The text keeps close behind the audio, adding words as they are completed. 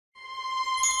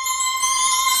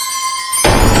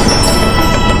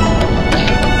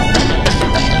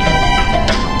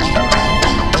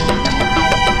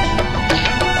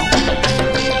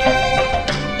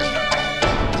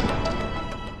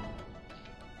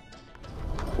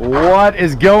What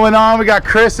is going on? We got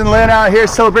Chris and Lynn out here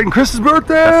celebrating Chris's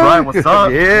birthday. That's right, what's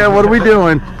up? Yeah, what are we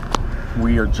doing?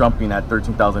 We are jumping at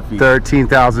 13,000 feet.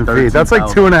 13,000 feet. That's like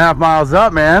 2.5 miles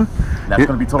up, man. That's going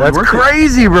to be totally worth it. That's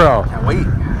crazy, bro. Can't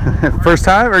wait. First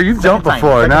time? Or you've jumped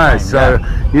before? Nice. Time,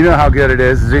 yeah. So you know how good it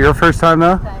is. Is it your first time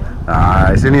though?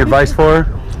 Nice. Any advice for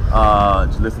her?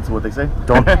 Just listen to what they say.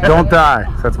 Don't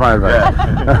die. That's my advice.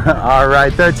 Yeah. All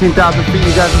right, 13,000 feet, you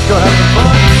guys. Let's go have some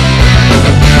fun.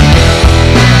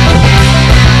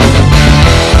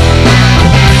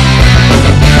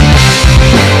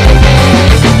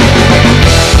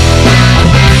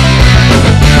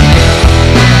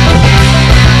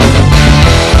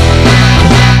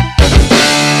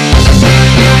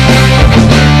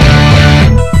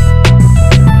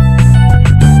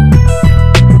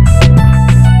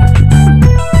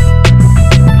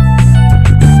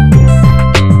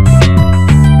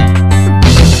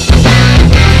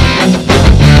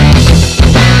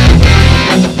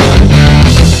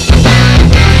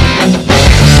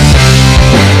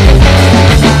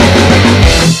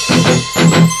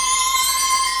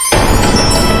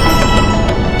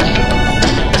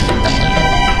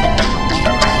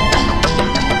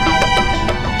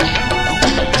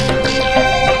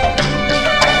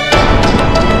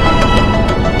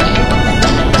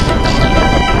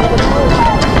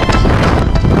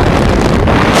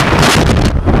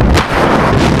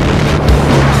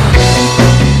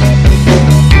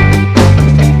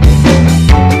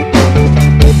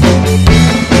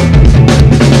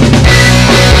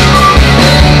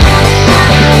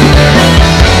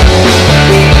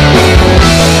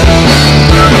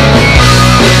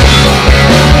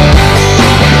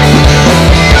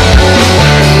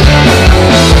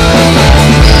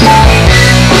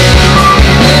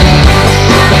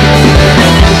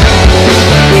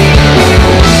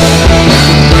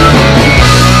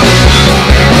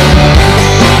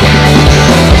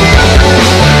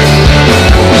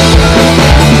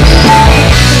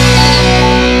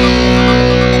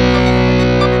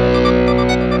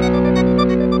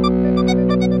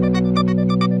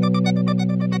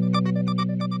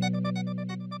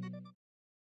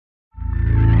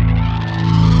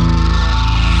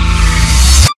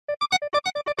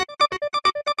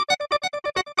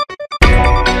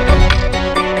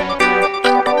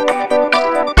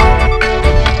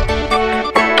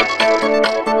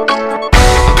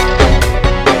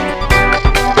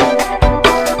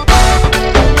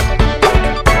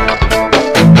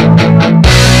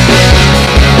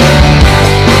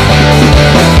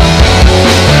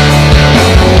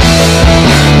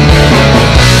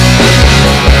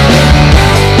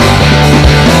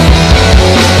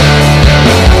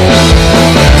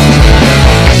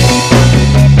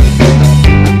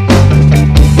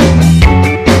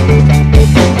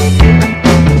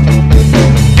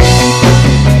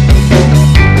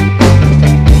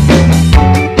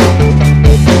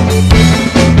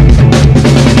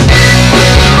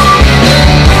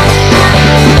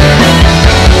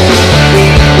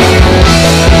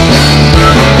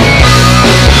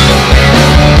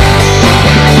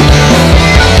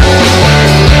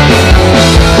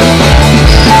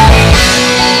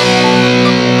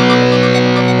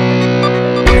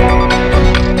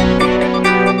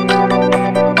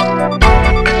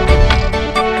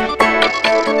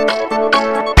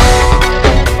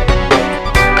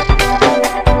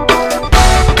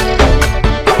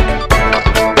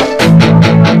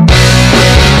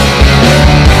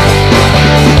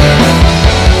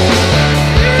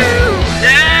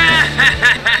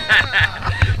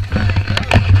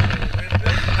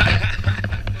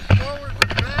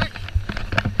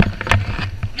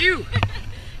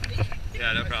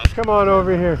 Yeah, no problem. Come on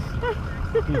over here.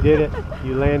 You did it.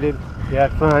 You landed. You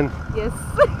had fun. Yes.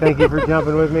 Thank you for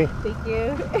jumping with me. Thank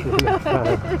you. See you next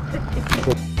time.